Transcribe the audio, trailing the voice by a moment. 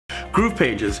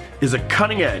GroovePages is a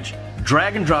cutting-edge,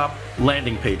 drag-and-drop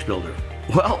landing page builder.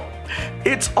 Well,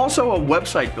 it's also a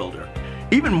website builder.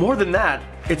 Even more than that,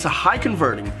 it's a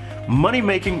high-converting,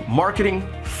 money-making marketing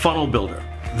funnel builder.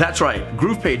 That's right,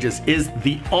 GroovePages is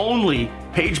the only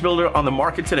page builder on the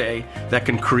market today that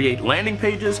can create landing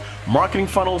pages, marketing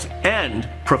funnels, and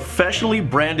professionally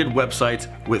branded websites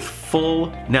with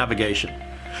full navigation.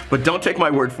 But don't take my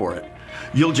word for it.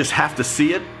 You'll just have to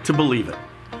see it to believe it.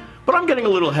 But I'm getting a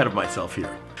little ahead of myself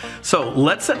here. So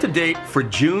let's set the date for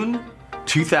June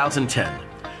 2010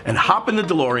 and hop in the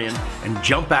DeLorean and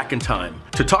jump back in time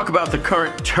to talk about the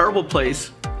current terrible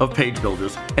place of page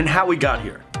builders and how we got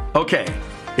here. Okay,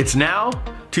 it's now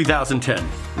 2010.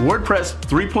 WordPress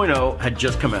 3.0 had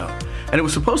just come out, and it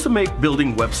was supposed to make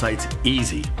building websites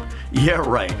easy. Yeah,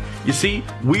 right. You see,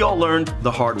 we all learned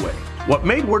the hard way. What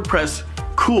made WordPress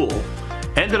cool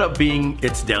ended up being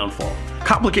its downfall.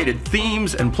 Complicated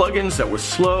themes and plugins that were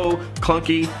slow,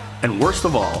 clunky, and worst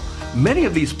of all, many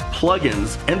of these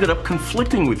plugins ended up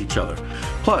conflicting with each other.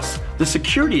 Plus, the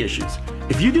security issues.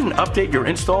 If you didn't update your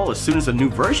install as soon as a new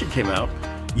version came out,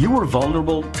 you were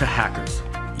vulnerable to hackers.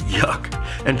 Yuck.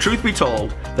 And truth be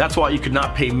told, that's why you could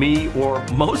not pay me or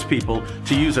most people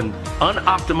to use an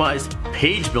unoptimized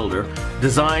page builder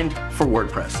designed for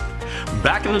WordPress.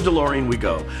 Back in the DeLorean we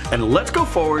go, and let's go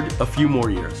forward a few more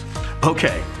years.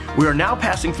 Okay, we are now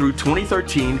passing through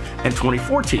 2013 and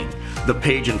 2014. The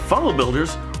page and funnel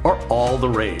builders are all the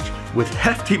rage, with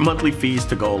hefty monthly fees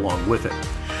to go along with it.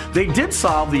 They did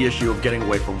solve the issue of getting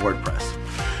away from WordPress.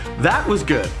 That was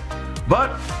good,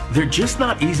 but they're just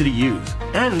not easy to use,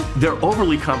 and they're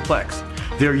overly complex.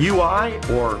 Their UI,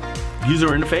 or user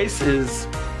interface, is,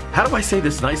 how do I say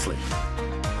this nicely?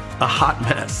 A hot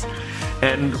mess.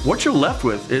 And what you're left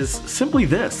with is simply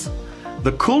this.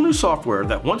 The cool new software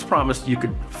that once promised you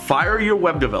could fire your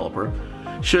web developer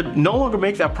should no longer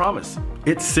make that promise.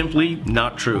 It's simply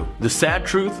not true. The sad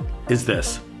truth is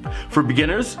this. For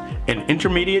beginners and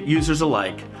intermediate users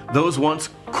alike, those once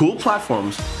cool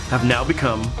platforms have now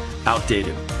become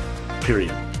outdated,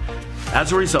 period.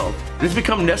 As a result, it has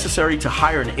become necessary to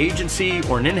hire an agency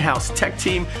or an in-house tech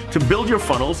team to build your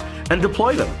funnels and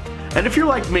deploy them. And if you're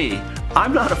like me,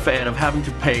 I'm not a fan of having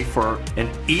to pay for an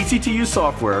easy-to-use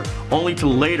software only to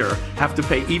later have to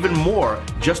pay even more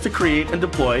just to create and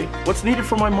deploy what's needed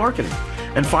for my marketing.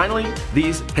 And finally,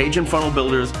 these page and funnel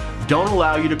builders don't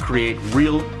allow you to create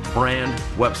real brand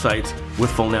websites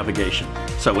with full navigation.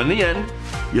 So in the end,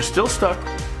 you're still stuck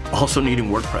also needing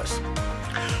WordPress.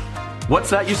 What's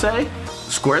that you say?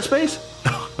 Squarespace?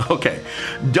 Okay,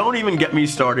 don't even get me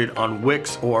started on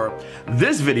Wix or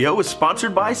this video is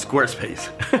sponsored by Squarespace.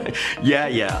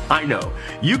 Yeah, I know.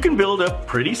 You can build a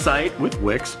pretty site with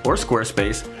Wix or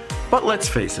Squarespace, but let's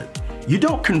face it, you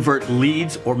don't convert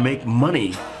leads or make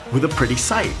money with a pretty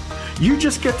site. You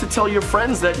just get to tell your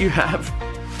friends that you have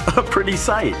a pretty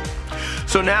site.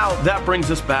 So now that brings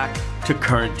us back to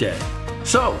current day.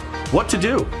 So, what to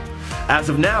do? As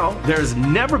of now, there has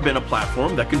never been a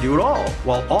platform that can do it all,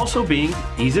 while also being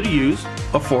easy to use,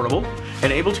 affordable,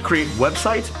 and able to create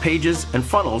websites, pages, and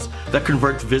funnels that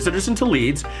convert visitors into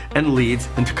leads and leads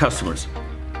into customers.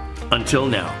 Until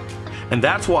now. And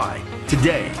that's why,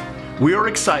 today, we are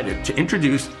excited to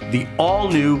introduce the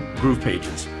all-new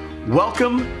GroovePages.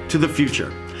 Welcome to the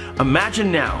future.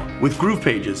 Imagine now, with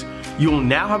GroovePages, you will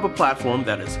now have a platform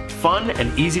that is fun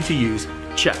and easy to use,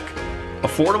 check.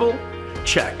 Affordable,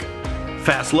 check.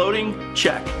 Fast loading,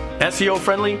 check. SEO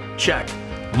friendly, check.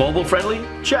 Mobile friendly,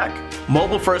 check.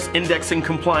 Mobile first indexing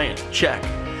compliant, check.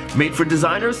 Made for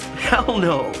designers? Hell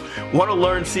no. Want to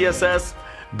learn CSS?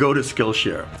 Go to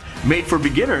Skillshare. Made for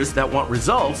beginners that want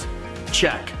results?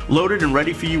 Check. Loaded and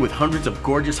ready for you with hundreds of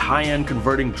gorgeous high-end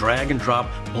converting drag and drop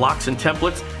blocks and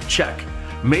templates? Check.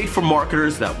 Made for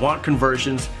marketers that want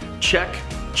conversions? Check,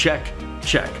 check,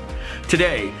 check.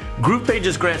 Today,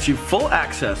 GroovePages grants you full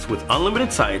access with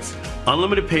unlimited sites,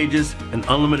 unlimited pages, and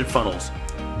unlimited funnels.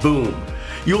 Boom.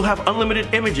 You'll have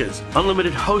unlimited images,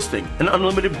 unlimited hosting, and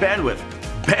unlimited bandwidth.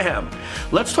 Bam!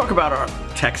 Let's talk about our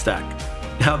tech stack.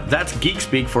 Now, that's geek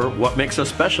speak for what makes us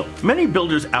special. Many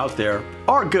builders out there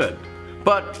are good,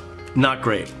 but not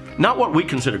great. Not what we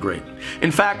consider great.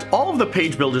 In fact, all of the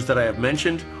page builders that I have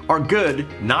mentioned are good,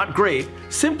 not great,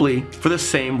 simply for the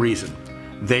same reason.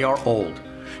 They are old.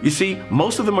 You see,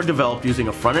 most of them are developed using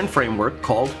a front-end framework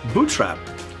called Bootstrap,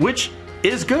 which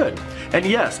is good. And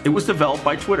yes, it was developed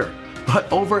by Twitter,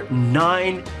 but over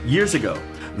 9 years ago.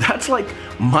 That's like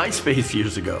MySpace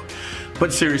years ago.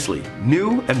 But seriously,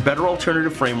 new and better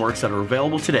alternative frameworks that are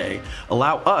available today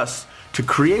allow us to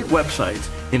create websites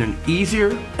in an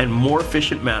easier and more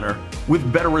efficient manner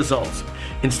with better results.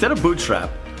 Instead of Bootstrap,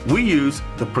 we use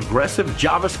the progressive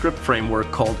JavaScript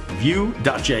framework called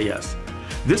Vue.js.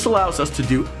 This allows us to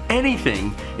do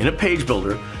anything in a page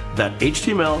builder that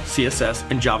HTML, CSS,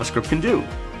 and JavaScript can do.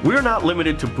 We're not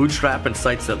limited to Bootstrap and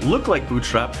sites that look like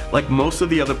Bootstrap like most of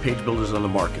the other page builders on the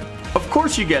market. Of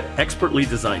course, you get expertly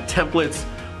designed templates,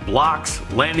 blocks,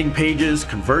 landing pages,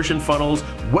 conversion funnels,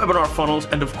 webinar funnels,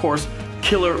 and of course,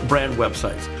 killer brand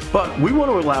websites. But we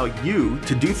want to allow you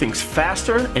to do things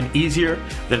faster and easier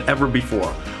than ever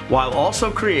before, while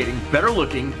also creating better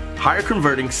looking, higher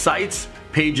converting sites,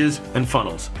 pages, and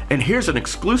funnels. And here's an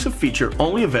exclusive feature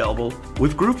only available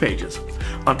with GroovePages.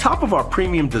 On top of our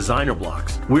premium designer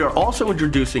blocks, we are also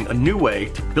introducing a new way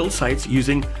to build sites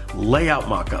using layout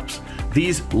mockups.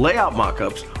 These layout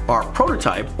mockups are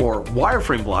prototype or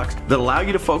wireframe blocks that allow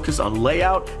you to focus on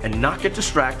layout and not get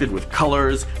distracted with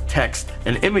colors, text,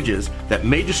 and images that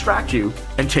may distract you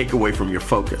and take away from your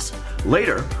focus.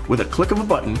 Later, with a click of a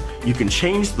button, you can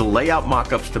change the layout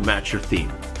mockups to match your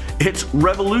theme. It's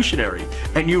revolutionary,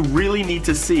 and you really need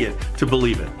to see it to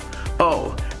believe it.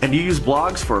 Oh, and you use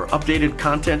blogs for updated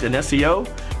content and SEO?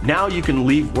 Now you can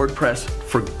leave WordPress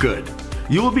for good.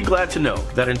 You will be glad to know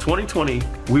that in 2020,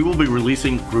 we will be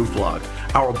releasing GrooveBlog,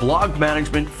 our blog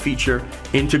management feature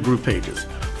into GroovePages.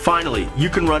 Finally, you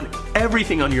can run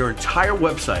everything on your entire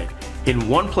website in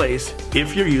one place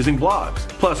if you're using blogs.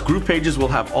 Plus, GroovePages will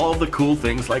have all of the cool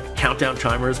things like countdown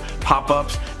timers,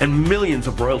 pop-ups, and millions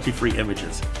of royalty-free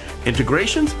images.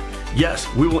 Integrations? Yes,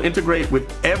 we will integrate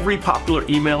with every popular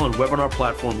email and webinar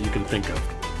platform you can think of.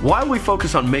 While we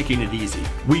focus on making it easy,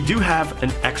 we do have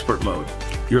an expert mode.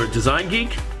 You're a design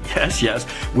geek? Yes,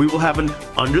 we will have an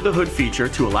under the hood feature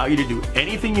to allow you to do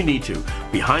anything you need to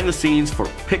behind the scenes for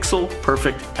pixel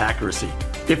perfect accuracy.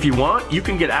 If you want, you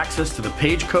can get access to the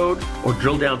page code or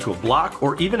drill down to a block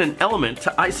or even an element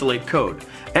to isolate code.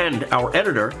 And our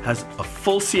editor has a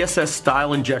full CSS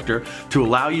style injector to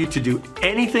allow you to do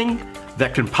anything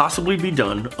that can possibly be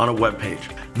done on a web page.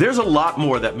 There's a lot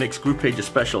more that makes GroovePages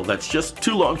special that's just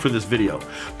too long for this video.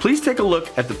 Please take a look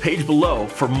at the page below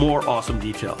for more awesome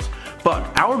details. But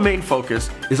our main focus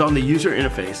is on the user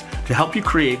interface to help you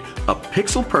create a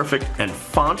pixel perfect and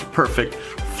font perfect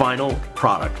final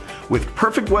product with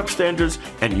perfect web standards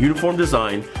and uniform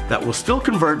design that will still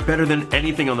convert better than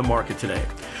anything on the market today.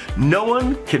 No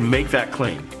one can make that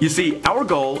claim. You see, our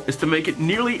goal is to make it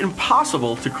nearly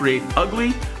impossible to create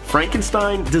ugly,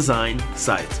 Frankenstein design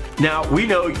sites. Now, we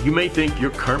know you may think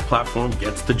your current platform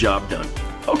gets the job done.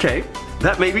 Okay,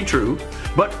 that may be true,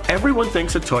 but everyone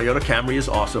thinks a Toyota Camry is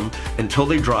awesome until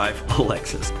they drive a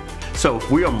Lexus. So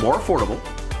if we are more affordable,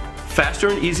 faster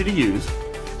and easy to use,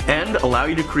 and allow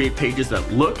you to create pages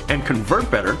that look and convert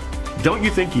better, don't you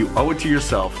think you owe it to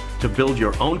yourself to build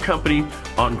your own company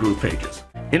on GroovePages?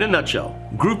 In a nutshell,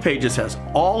 GroovePages has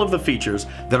all of the features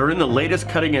that are in the latest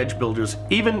cutting-edge builders,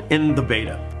 even in the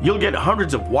beta. You'll get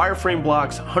hundreds of wireframe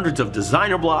blocks, hundreds of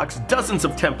designer blocks, dozens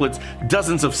of templates,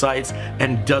 dozens of sites,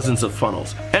 and dozens of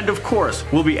funnels. And of course,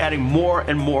 we'll be adding more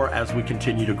and more as we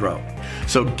continue to grow.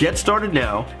 So get started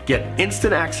now, get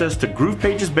instant access to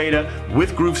GroovePages beta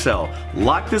with GrooveSell.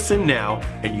 Lock this in now,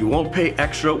 and you won't pay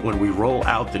extra when we roll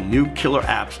out the new killer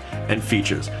apps and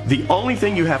features. The only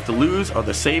thing you have to lose are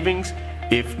the savings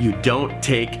if you don't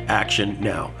take action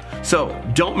now. So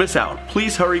don't miss out.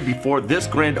 Please hurry before this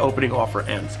grand opening offer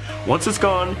ends. Once it's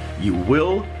gone, you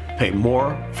will pay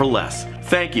more for less.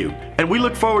 Thank you, and we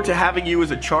look forward to having you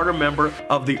as a charter member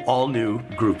of the all-new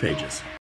GroovePages.